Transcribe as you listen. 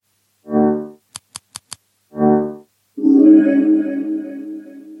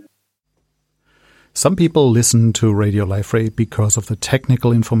Some people listen to Radio Liferay because of the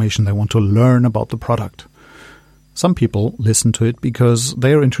technical information they want to learn about the product. Some people listen to it because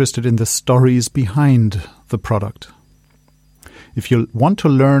they are interested in the stories behind the product. If you want to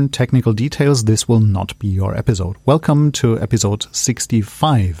learn technical details, this will not be your episode. Welcome to episode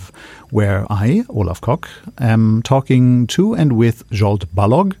 65, where I, Olaf Kock, am talking to and with Zsolt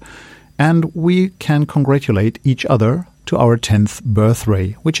Balog, and we can congratulate each other to our 10th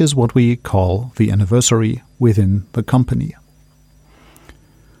birthday, which is what we call the anniversary within the company.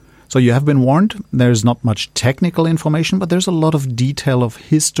 So you have been warned, there's not much technical information, but there's a lot of detail of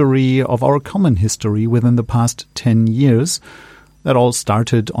history, of our common history within the past 10 years. That all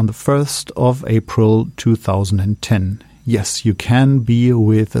started on the 1st of April 2010. Yes, you can be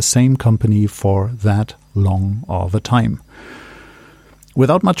with the same company for that long of a time.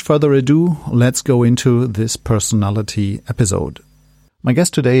 Without much further ado, let's go into this personality episode. My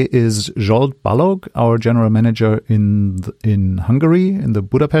guest today is Zsolt Balog, our general manager in Hungary, in the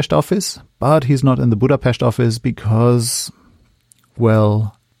Budapest office. But he's not in the Budapest office because,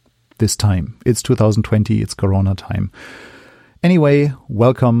 well, this time. It's 2020, it's Corona time. Anyway,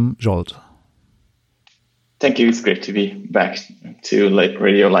 welcome, Zsolt. Thank you. It's great to be back to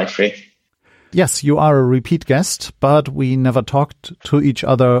Radio Liferay. Yes, you are a repeat guest, but we never talked to each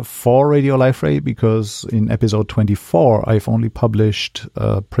other for Radio Liferay because in episode 24, I've only published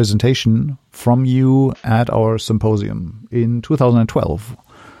a presentation from you at our symposium in 2012.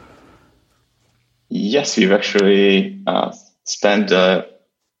 Yes, we've actually spent the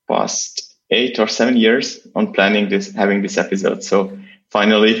past 8 or 7 years on planning having this episode. So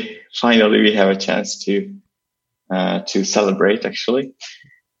finally, we have a chance to celebrate actually.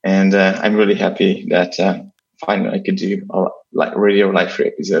 And I'm really happy that finally I could do a Radio Liferay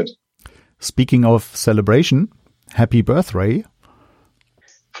episode. Speaking of celebration, happy birthday.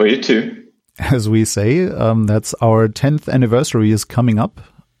 For you too. As we say, that's our 10th anniversary is coming up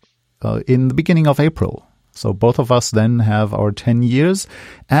in the beginning of April. So both of us then have our 10 years,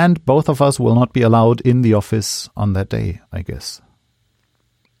 and both of us will not be allowed in the office on that day, I guess.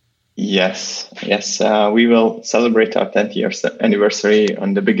 Yes. We will celebrate our 10th year anniversary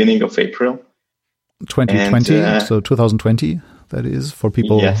on the beginning of April. 2020, so 2020, that is, for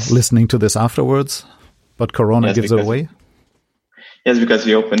people listening to this afterwards. But Corona gives it away. Yes, because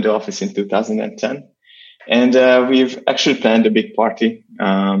we opened the office in 2010. And we've actually planned a big party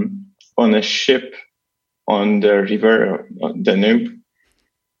on a ship on the river, Danube.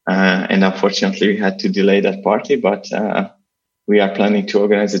 And unfortunately, we had to delay that party, but we are planning to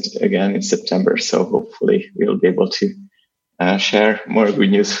organize it again in September. So hopefully we'll be able to share more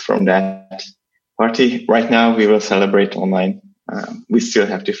good news from that party. Right now, we will celebrate online. We still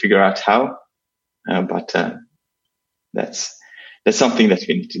have to figure out how, but that's something that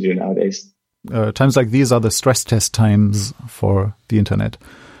we need to do nowadays. Times like these are the stress test times for the internet,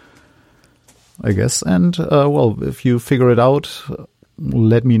 I guess. And, well, if you figure it out,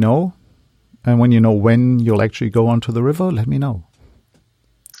 let me know. And when you know when you'll actually go onto the river, let me know.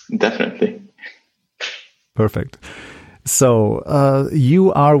 Definitely. Perfect. So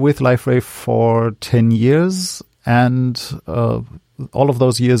you are with Liferay for 10 years and all of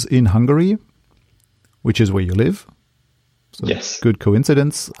those years in Hungary, which is where you live. So yes. Good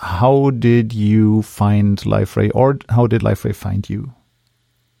coincidence. How did you find Liferay, or how did Liferay find you?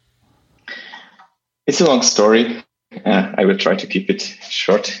 It's a long story. I will try to keep it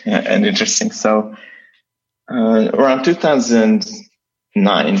short and interesting. So around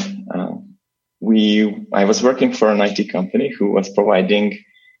 2009, I was working for an IT company who was providing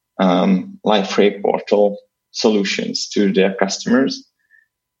Liferay portal solutions to their customers.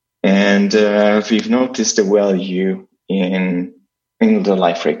 And we've noticed the value in the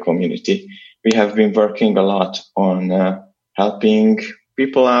Liferay community. We have been working a lot on helping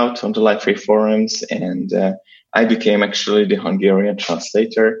people out on the Liferay forums, and I became actually the Hungarian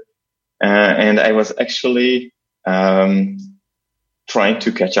translator, and I was actually trying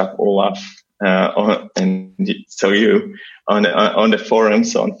to catch up Olaf on the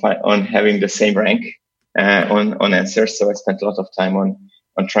forums on having the same rank on answers. So I spent a lot of time on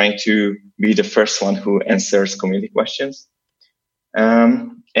trying to be the first one who answers community questions.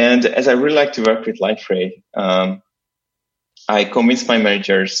 And as I really like to work with Liferay, I convinced my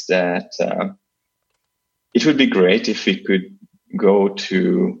managers that it would be great if we could go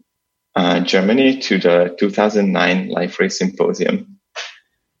to Germany to the 2009 Liferay Symposium.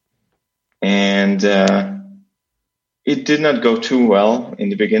 And it did not go too well in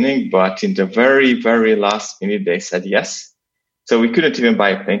the beginning, but in the very, very last minute, they said yes. So we couldn't even buy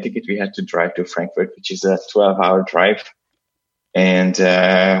a plane ticket. We had to drive to Frankfurt, which is a 12-hour drive. And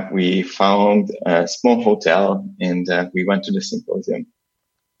we found a small hotel, and we went to the symposium.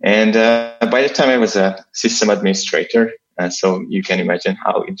 And by the time I was a system administrator, so you can imagine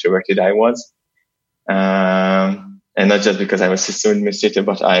how introverted I was. And not just because I was system administrator,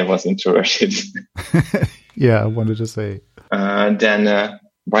 but I was introverted. Yeah, I wanted to say. Then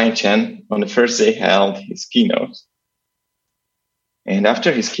Brian Chen, on the first day, held his keynote. And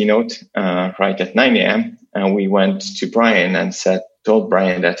after his keynote, right at 9 a.m., we went to Brian and told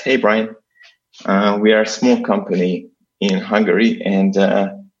Brian that, hey, Brian, we are a small company in Hungary, and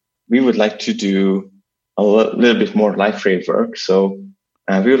we would like to do a little bit more Liferay work. So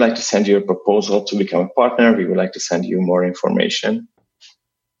we would like to send you a proposal to become a partner. We would like to send you more information.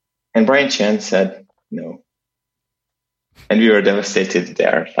 And Brian Chen said no. And we were devastated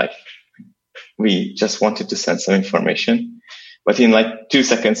there. Like, we just wanted to send some information. But in like 2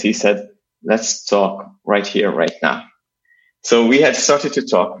 seconds, he said, let's talk right here, right now. So we had started to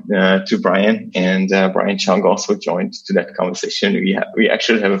talk to Brian, and Brian Chung also joined to that conversation. We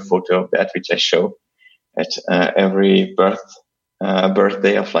actually have a photo of that, which I show at every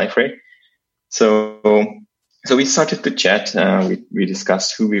birthday of Liferay. So we started to chat. We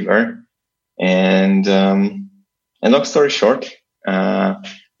discussed who we were, and long story short,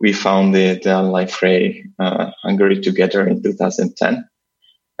 we founded Liferay Hungary together in 2010,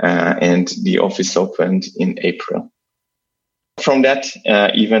 and the office opened in April. From that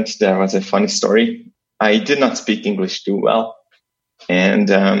event, there was a funny story. I did not speak English too well,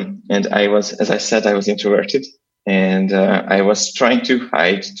 and I was, as I said, I was introverted, and I was trying to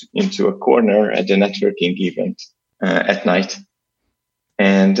hide into a corner at the networking event at night,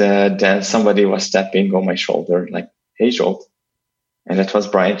 and then somebody was tapping on my shoulder, like, "Hey, Jolt," and that was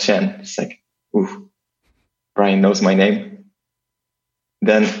Brian Chen. It's like, ooh, Brian knows my name.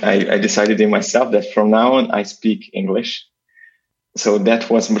 Then I decided in myself that from now on I speak English. So that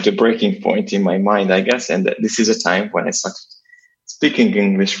was the breaking point in my mind, I guess. And this is a time when I started speaking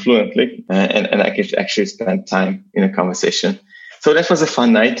English fluently, and I could actually spend time in a conversation. So that was a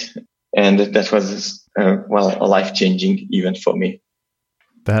fun night, and that was, a life-changing event for me.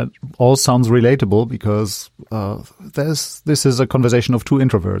 That all sounds relatable because this is a conversation of two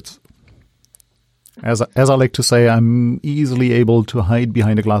introverts. As I like to say, I'm easily able to hide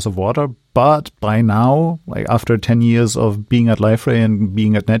behind a glass of water, but by now, like after 10 years of being at Liferay and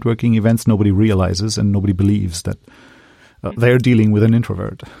being at networking events, nobody realizes and nobody believes that they're dealing with an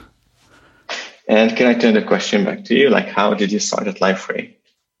introvert. And can I turn the question back to you? Like, how did you start at Liferay?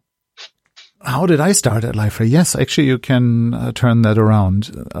 How did I start at Liferay? Yes, actually, you can turn that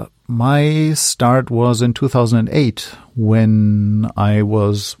around. My start was in 2008 when I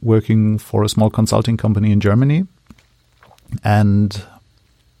was working for a small consulting company in Germany, and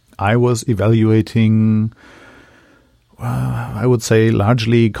I was evaluating, I would say,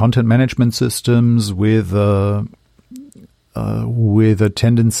 largely content management systems with a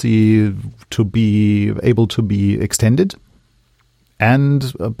tendency to be able to be extended.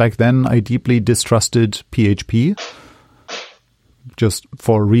 And back then, I deeply distrusted PHP, just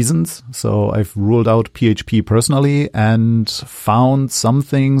for reasons. So I've ruled out PHP personally and found some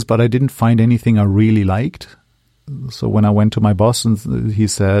things, but I didn't find anything I really liked. So when I went to my boss and he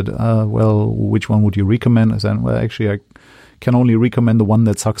said, well, which one would you recommend? I said, well, actually, I can only recommend the one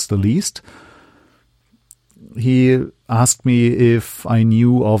that sucks the least. He asked me if I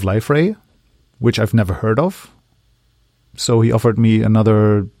knew of Liferay, which I've never heard of. So he offered me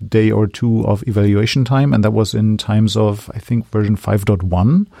another day or two of evaluation time, and that was in times of, I think, version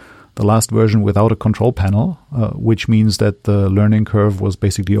 5.1, the last version without a control panel, which means that the learning curve was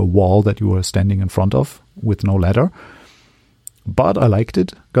basically a wall that you were standing in front of with no ladder. But I liked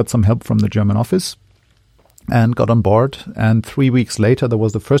it, got some help from the German office, and got on board. And 3 weeks later, there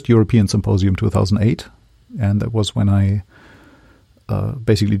was the first European Symposium 2008, and that was when I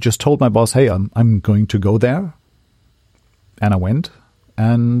basically just told my boss, hey, I'm going to go there. And I went,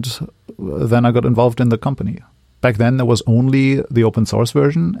 and then I got involved in the company. Back then, there was only the open source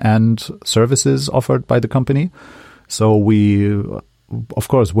version and services offered by the company. So we, of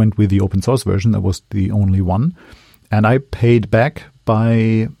course, went with the open source version. That was the only one. And I paid back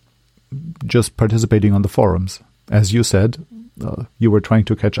by just participating on the forums. As you said, you were trying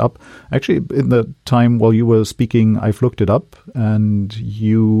to catch up. Actually, in the time while you were speaking, I've looked it up, and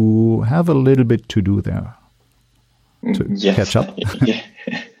you have a little bit to do there. To catch up?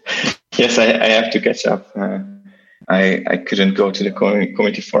 Yes, I have to catch up. I couldn't go to the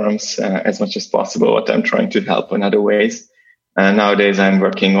community forums as much as possible, but I'm trying to help in other ways. Nowadays, I'm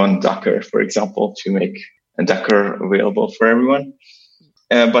working on Docker, for example, to make Docker available for everyone.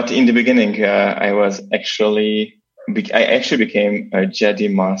 But in the beginning, I was actually I actually became a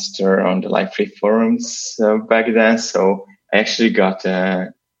Jedi Master on the Liferay forums back then. So I actually got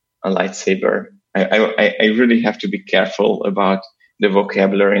a lightsaber. I really have to be careful about the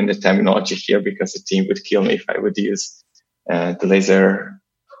vocabulary and the terminology here, because the team would kill me if I would use the laser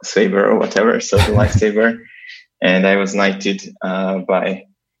saber or whatever. So the lightsaber, and I was knighted by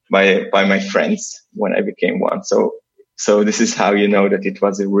my friends when I became one. So this is how you know that it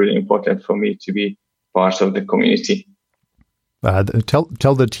was really important for me to be part of the community.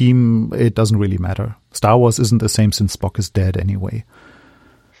 Tell the team it doesn't really matter. Star Wars isn't the same since Spock is dead anyway.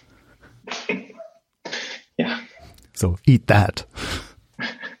 Yeah. So eat that.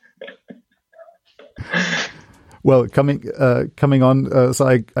 Well, coming on,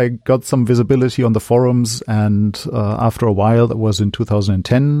 so I got some visibility on the forums, and after a while, that was in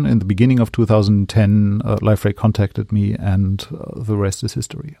 2010, in the beginning of 2010, Liferay contacted me, and the rest is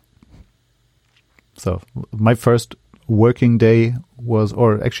history. So my first working day was,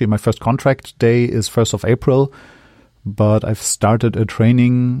 or actually my first contract day is 1st of April, but I've started a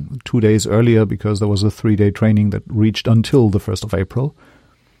training 2 days earlier because there was a 3-day training that reached until the 1st of April.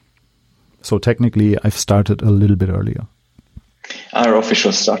 So technically, I've started a little bit earlier. Our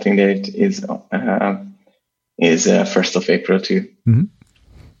official starting date is 1st of April too. Mm-hmm.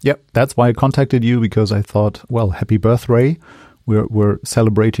 Yep, that's why I contacted you, because I thought, well, happy birth, Ray. We're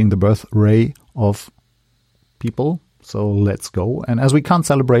celebrating the birth ray of people, so let's go. And as we can't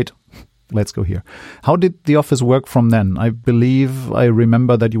celebrate, let's go here. How did the office work from then? I believe I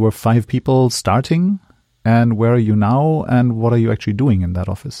remember that you were 5 people starting. And where are you now? And what are you actually doing in that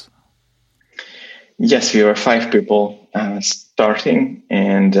office? Yes, we were 5 people starting,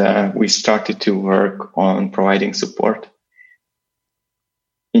 and we started to work on providing support.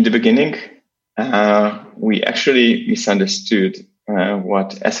 In the beginning, we actually misunderstood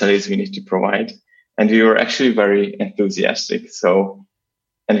what SLAs we need to provide, and we were actually very enthusiastic. So,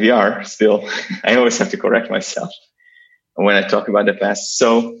 and we are still. I always have to correct myself when I talk about the past.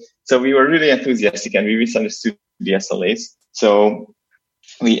 So we were really enthusiastic, and we misunderstood the SLAs. So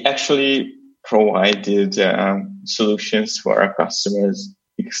we actually provided solutions for our customers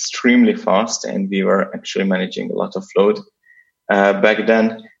extremely fast, and we were actually managing a lot of load back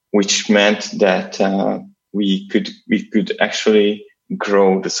then, which meant that we could actually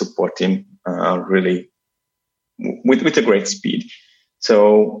grow the support team really with a great speed.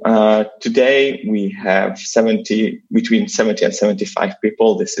 So today we have between 70 and 75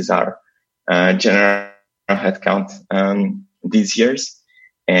 people. This is our general headcount these years.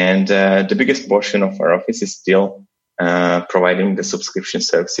 And the biggest portion of our office is still providing the subscription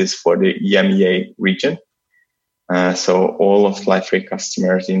services for the EMEA region. So all of Liferay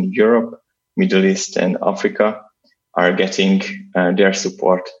customers in Europe, Middle East, and Africa are getting their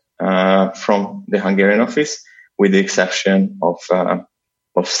support from the Hungarian office, with the exception of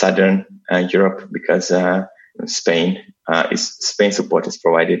Southern Europe, because Spain support is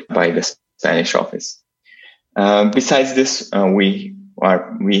provided by the Spanish office. Besides this, we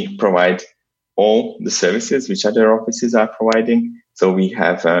provide all the services which other offices are providing. So we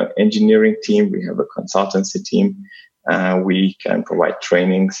have an engineering team, we have a consultancy team, we can provide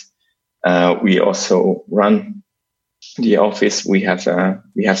trainings. We also run the office. We have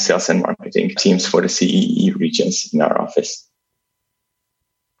sales and marketing teams for the CEE regions in our office.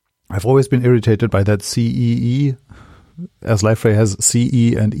 I've always been irritated by that CEE, as Liferay has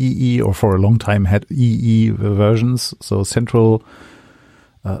CE and EE, or for a long time had EE versions. So Central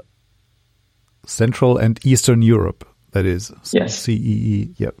and Eastern Europe, that is. So yes.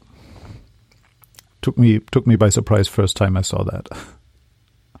 CEE, yep. Took me by surprise first time I saw that.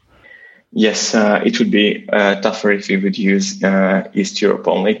 Yes, it would be tougher if we would use East Europe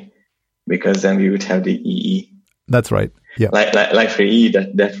only, because then we would have the EE. That's right. Yeah. Liferay EE,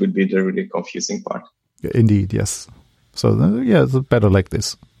 that would be the really confusing part. Indeed, yes. So it's better like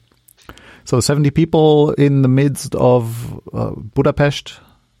this. So 70 people in the midst of Budapest,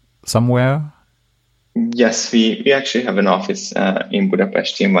 somewhere. Yes, we actually have an office in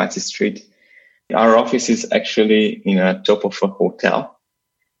Budapest, in Váci Street. Our office is actually in a top of a hotel,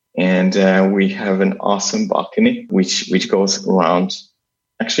 and we have an awesome balcony which goes around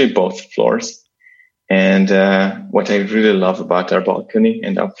actually both floors. And what I really love about our balcony,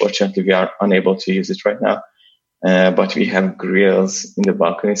 and unfortunately we are unable to use it right now, but we have grills in the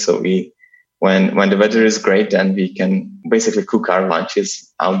balcony, so when the weather is great, then we can basically cook our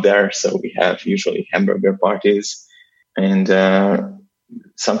lunches out there. So we have usually hamburger parties, and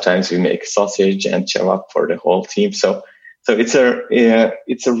sometimes we make sausage and chevap for the whole team. So it's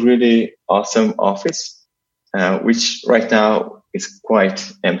a really awesome office, which right now is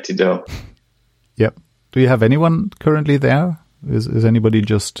quite empty though. Yep. Do you have anyone currently there? Is anybody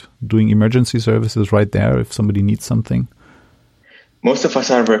just doing emergency services right there if somebody needs something? Most of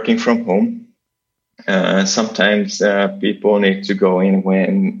us are working from home. Sometimes people need to go in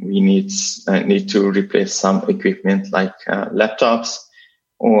when we need to replace some equipment like laptops,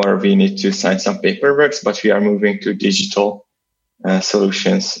 or we need to sign some paperwork, but we are moving to digital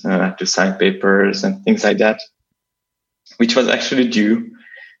solutions to sign papers and things like that, which was actually due.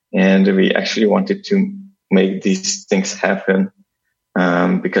 And we actually wanted to make these things happen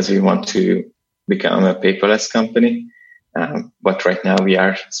because we want to become a paperless company. But right now we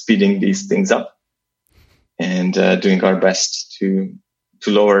are speeding these things up and doing our best to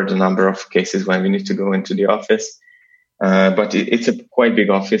lower the number of cases when we need to go into the office. But it's a quite big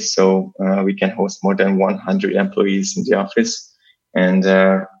office, so we can host more than 100 employees in the office. And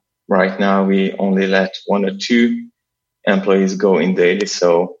right now we only let 1 or 2 employees go in daily,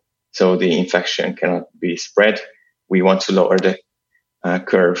 so the infection cannot be spread. We want to lower the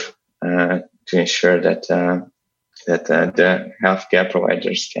curve to ensure that the healthcare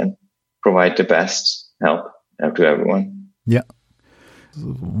providers can provide the best help to everyone. Yeah.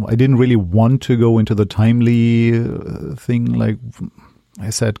 I didn't really want to go into the timely thing. Like I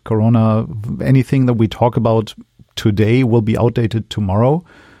said, Corona, anything that we talk about today will be outdated tomorrow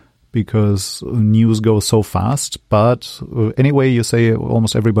because news goes so fast. But anyway, you say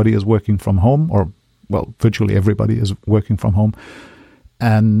almost everybody is working from home, or well, virtually everybody is working from home.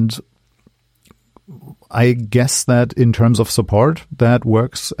 And I guess that in terms of support, that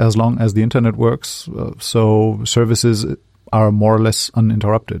works as long as the internet works. So services are more or less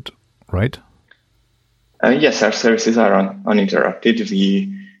uninterrupted, right? Yes, our services are uninterrupted.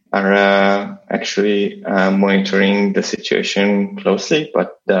 We are actually monitoring the situation closely,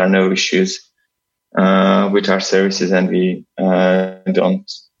 but there are no issues with our services, and we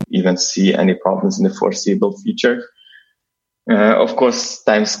don't even see any problems in the foreseeable future. Of course,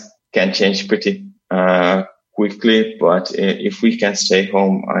 times can change pretty quickly, but if we can stay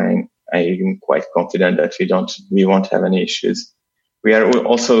home, I'm quite confident that we won't have any issues. We are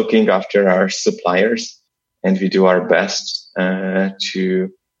also looking after our suppliers, and we do our best to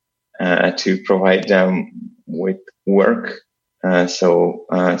provide them with work, so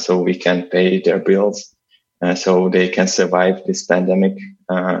we can pay their bills, so they can survive this pandemic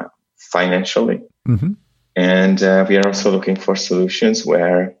financially. Mm-hmm. And we are also looking for solutions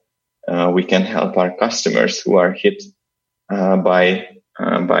where we can help our customers who are hit by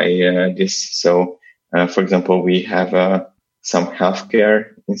this. So, for example, we have some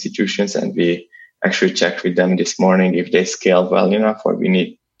healthcare institutions, and we actually checked with them this morning if they scale well enough, or we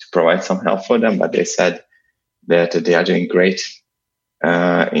need to provide some help for them. But they said that they are doing great.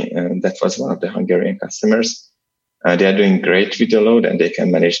 And that was one of the Hungarian customers. They are doing great with the load, and they can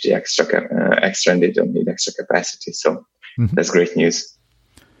manage the extra, and they don't need extra capacity. So that's great news.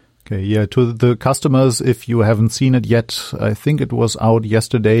 Okay, yeah, to the customers, if you haven't seen it yet, I think it was out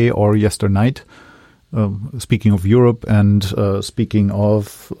yesterday or yesternight. Speaking of Europe and speaking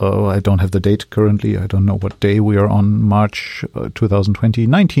of, I don't have the date currently. I don't know what day we are on. March 2020,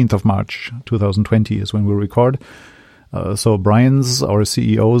 19th of March 2020 is when we record. So Brian's, our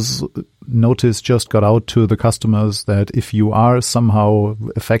CEO's notice just got out to the customers that if you are somehow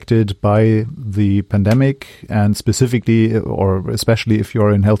affected by the pandemic, and specifically or especially if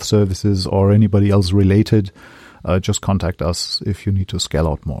you're in health services or anybody else related, just contact us if you need to scale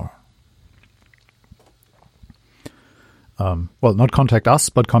out more. Well, not contact us,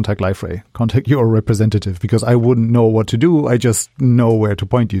 but contact LifeRay. Contact your representative, because I wouldn't know what to do. I just know where to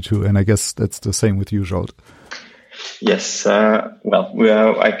point you to. And I guess that's the same with you, Zsolt. Yes. I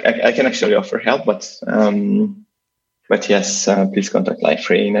can actually offer help, but yes, please contact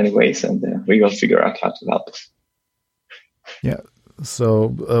LifeRay in any ways, and we will figure out how to help. Yeah. So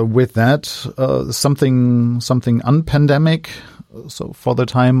with that, something unpandemic. So for the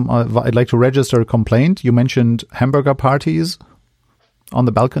time, I'd like to register a complaint. You mentioned hamburger parties on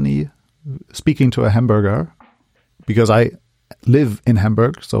the balcony, speaking to a hamburger, because I live in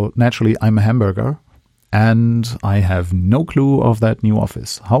Hamburg, so naturally I'm a hamburger. And I have no clue of that new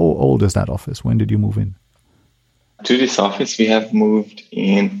office. How old is that office? When did you move in? To this office, we have moved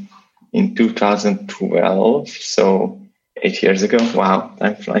in 2012, so 8 years ago. Wow,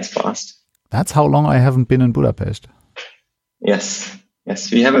 time flies fast. That's how long I haven't been in Budapest. Yes,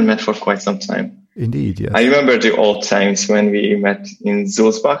 we haven't met for quite some time. Indeed, yes. I remember the old times when we met in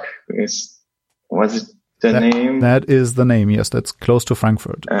Sulzbach. Was it the name? That is the name, yes. That's close to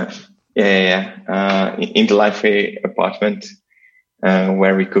Frankfurt. Yeah. In the LifeRay apartment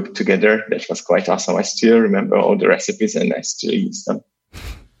where we cooked together. That was quite awesome. I still remember all the recipes, and I still use them.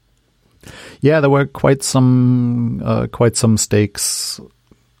 Yeah, there were quite some steaks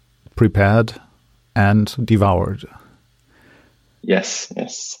prepared and devoured. Yes.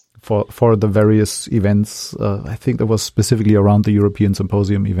 For the various events. I think that was specifically around the European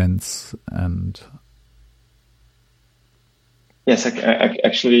Symposium events. And yes,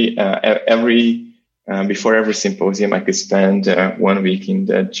 actually, before every symposium, I could spend 1 week in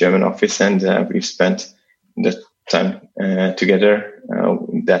the German office, and we've spent the time together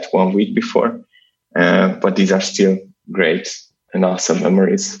that 1 week before. But these are still great and awesome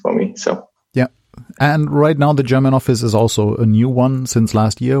memories for me. So. Yeah. And right now, the German office is also a new one since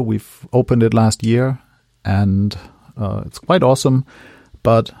last year. We've opened it last year, and it's quite awesome.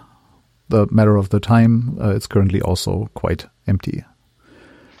 But the matter of the time, it's currently also quite empty.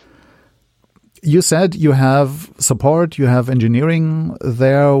 You said you have support, you have engineering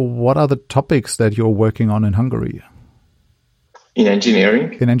there. What are the topics that you're working on in Hungary? In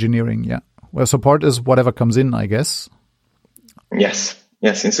engineering? In engineering, yeah. Well, support is whatever comes in, I guess. Yes,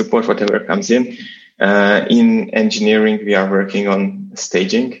 in support, whatever comes in. In engineering, we are working on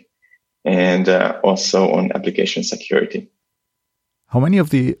staging and also on application security. How many of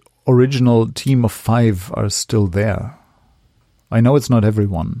the original team of 5 are still there? I know it's not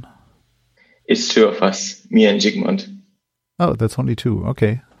everyone. It's 2 of us, me and Zsigmond. Oh, that's only 2.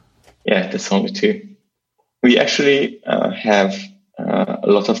 Okay. Yeah, that's only 2. We actually have a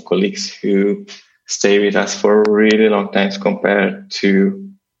lot of colleagues who stay with us for really long times compared to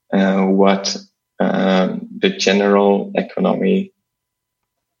what the general economy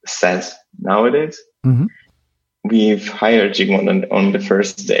says nowadays. Mm-hmm. We've hired Zsigmond on the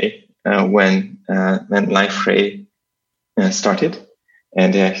first day when LifeRay started,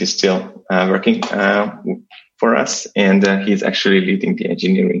 and he's still working for us, and he's actually leading the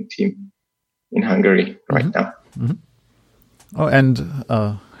engineering team in Hungary right now. Mm-hmm. Oh, and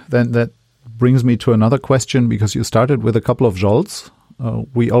then that brings me to another question, because you started with a couple of Zsolts.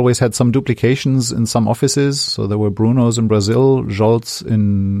 We always had some duplications in some offices. So there were Brunos in Brazil, Zsolts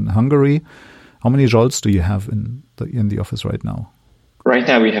in Hungary. How many Zsolts do you have in the office right now? Right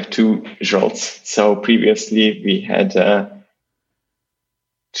now we have 2 Zsolts. So previously we had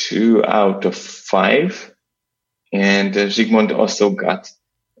 2 out of 5. And Zsigmond also got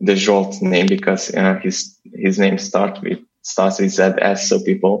the Zsolt name because his name starts with ZS, so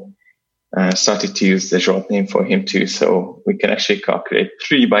people started to use the Zsolt name for him too. So we can actually calculate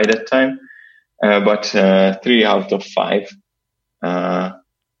 3 by that time, but 3 out of 5.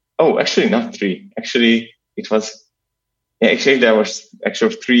 Actually not 3. Actually, there was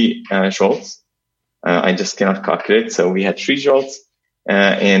actually 3 Zsolts. I just cannot calculate. So we had 3 Zsolts,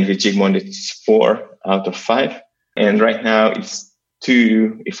 and with Zsigmond it's 4 out of 5. And right now it's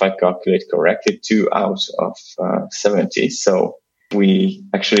 2, if I calculate correctly, 2 out of 70. So we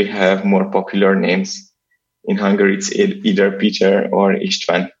actually have more popular names in Hungary. It's either Peter or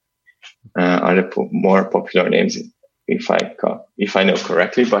István are the more popular names, if I know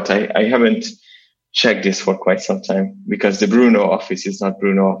correctly. But I haven't checked this for quite some time, because the Bruno office is not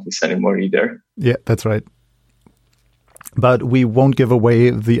Bruno office anymore either. Yeah, that's right. But we won't give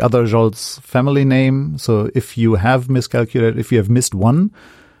away the other Zsolt's family name. So if you have miscalculated, if you have missed one,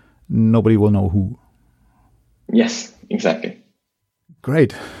 nobody will know who. Yes, exactly.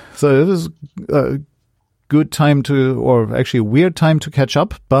 Great. So this is a good time or actually a weird time to catch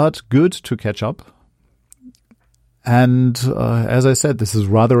up, but good to catch up. And as I said, this is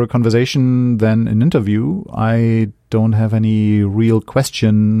rather a conversation than an interview. I don't have any real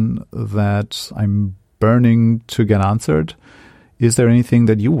question that I'm burning to get answered. Is there anything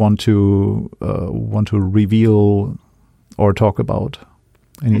that you want to reveal or talk about?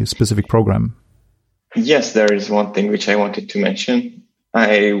 Any specific program? Yes, there is one thing which I wanted to mention.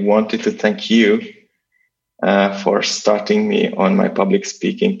 I wanted to thank you for starting me on my public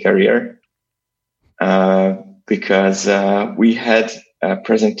speaking career, because we had a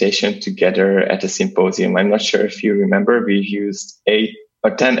presentation together at a symposium. I'm not sure if you remember. We used 8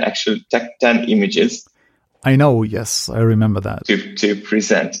 or 10 images. I know, yes, I remember that. To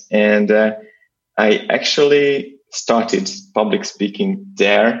present. And I actually started public speaking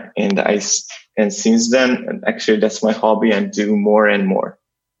there, and since then, actually that's my hobby, and do more and more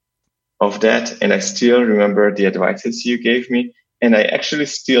of that. And I still remember the advices you gave me, and I actually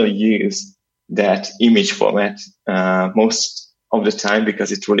still use that image format most of the time,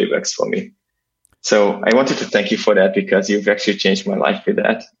 because it really works for me. So I wanted to thank you for that, because you've actually changed my life with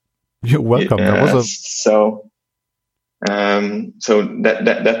that. You're welcome. That's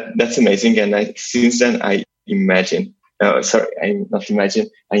amazing. And since then I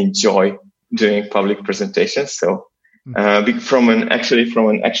enjoy doing public presentations. So From an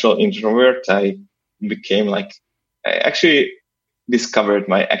actual introvert, I actually discovered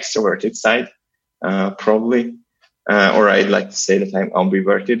my extroverted side, probably, or I'd like to say that I'm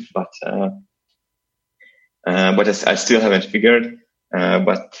ambiverted, but I still haven't figured.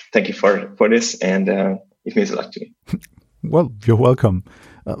 But thank you for this, and it means a lot to me. Well, you're welcome.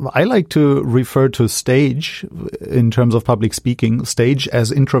 I like to refer to stage in terms of public speaking, stage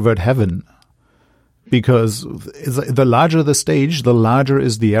as introvert heaven. Because the larger the stage, the larger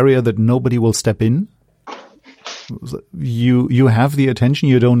is the area that nobody will step in. You have the attention.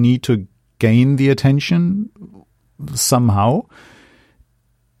 You don't need to gain the attention somehow.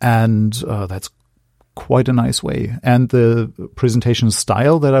 And that's quite a nice way. And the presentation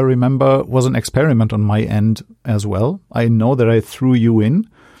style that I remember was an experiment on my end as well. I know that I threw you in.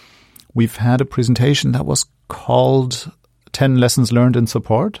 We've had a presentation that was called 10 Lessons Learned in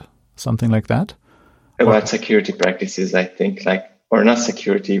Support, something like that. About security practices, I think, or not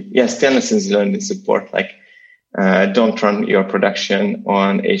security. Yes, 10 lessons learned in support, don't run your production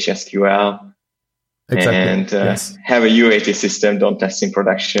on HSQL. Exactly. And have a UAT system, don't test in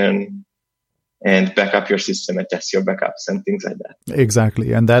production, and back up your system and test your backups and things like that.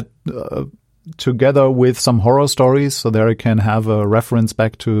 Exactly. And that together with some horror stories, so there I can have a reference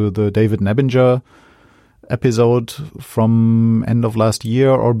back to the David Nebinger episode from end of last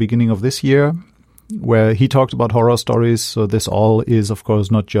year or beginning of this year, where he talked about horror stories. So this all is, of course,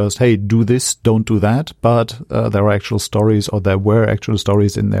 not just, hey, do this, don't do that, but there were actual stories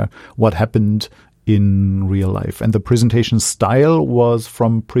in there. What happened in real life. And the presentation style was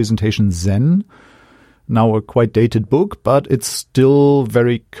from Presentation Zen, now a quite dated book, but it's still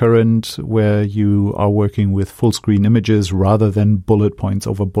very current, where you are working with full screen images rather than bullet points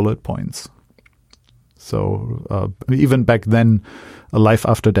over bullet points. So even back then, Life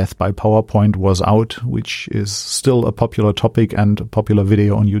After Death by PowerPoint was out, which is still a popular topic and a popular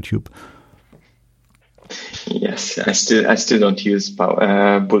video on YouTube. Yes, I still don't use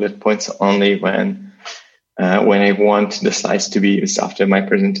bullet points, only when I want the slides to be used after my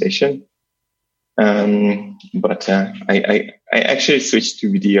presentation. But I actually switched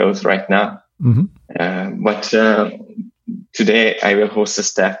to videos right now. Mm-hmm. But today I will host a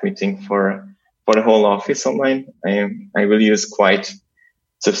staff meeting for the whole office online. I will use quite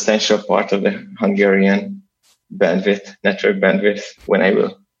substantial part of the Hungarian network bandwidth when I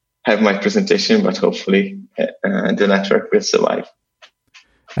will have my presentation, but hopefully the network will survive.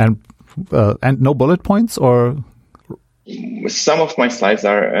 And no bullet points, or some of my slides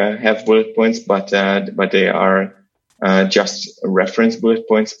have bullet points, but they are just reference bullet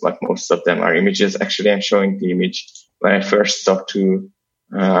points. But most of them are images. Actually, I'm showing the image when I first talked to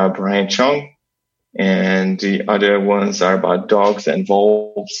Brian Chong, and the other ones are about dogs and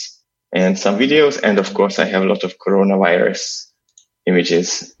wolves and some videos. And of course, I have a lot of coronavirus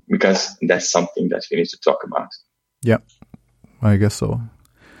images, because that's something that we need to talk about. Yeah, I guess so.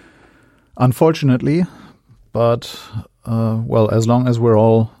 Unfortunately, but as long as we're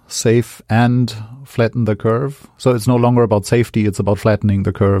all safe and flatten the curve. So it's no longer about safety, it's about flattening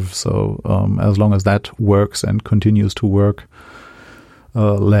the curve. So as long as that works and continues to work,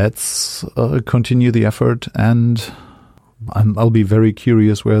 let's continue the effort, and I'll be very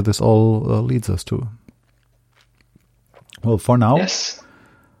curious where this all leads us to. Well, for now,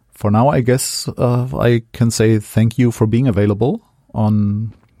 I guess I can say thank you for being available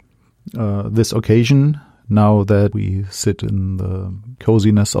on this occasion, now that we sit in the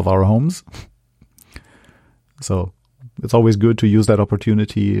coziness of our homes. So it's always good to use that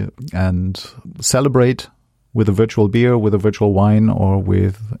opportunity and celebrate with a virtual beer, with a virtual wine, or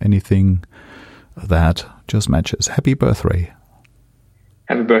with anything that just matches. Happy birthday.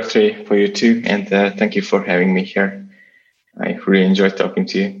 Happy birthday for you too, and thank you for having me here. I really enjoyed talking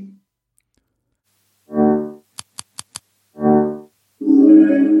to you.